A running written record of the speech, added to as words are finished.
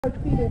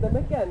start feeding them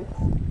again.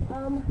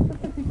 The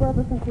 50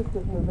 brothers and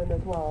sisters move in as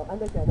well, and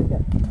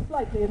again,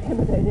 slightly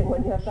intimidating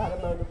when you have that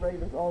amount of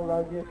ravens all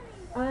around you.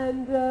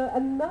 And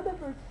another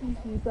bird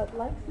species that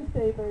likes to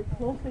stay very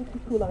closely to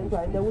cooler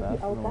ground, there would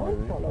be our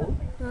barn swallows.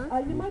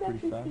 You might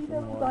actually see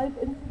them dive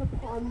into the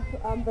pond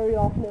very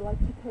often. They like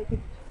to take a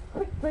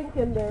quick drink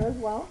in there as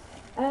well.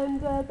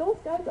 And those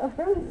guys are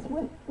very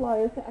swift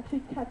flyers to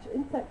actually catch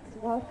insects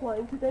while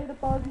flying. Today the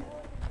bugs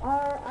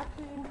are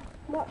actually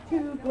not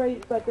too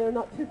great, but they're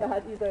not too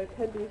bad either. It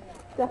can be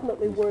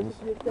definitely worse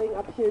if you're staying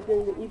up here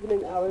during the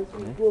evening hours.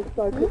 You will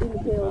start to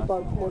inhale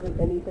bugs more than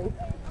anything.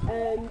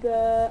 And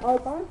our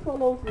barn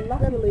swallows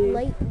luckily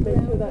make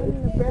sure that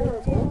it's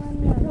bearable,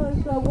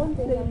 because once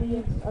they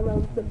leave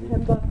around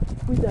September,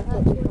 we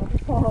definitely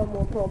have far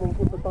more problems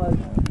with the bugs.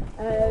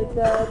 And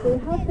they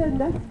have their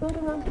nests built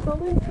around the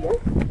buildings here,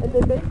 and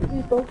they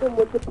basically built them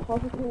with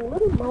depositing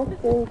little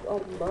mouthfuls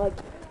of mud.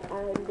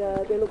 And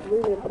they look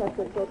really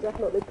impressive, so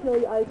definitely clear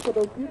your eyes for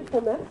those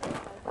beautiful nests.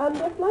 And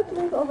their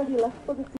fledglings already left for the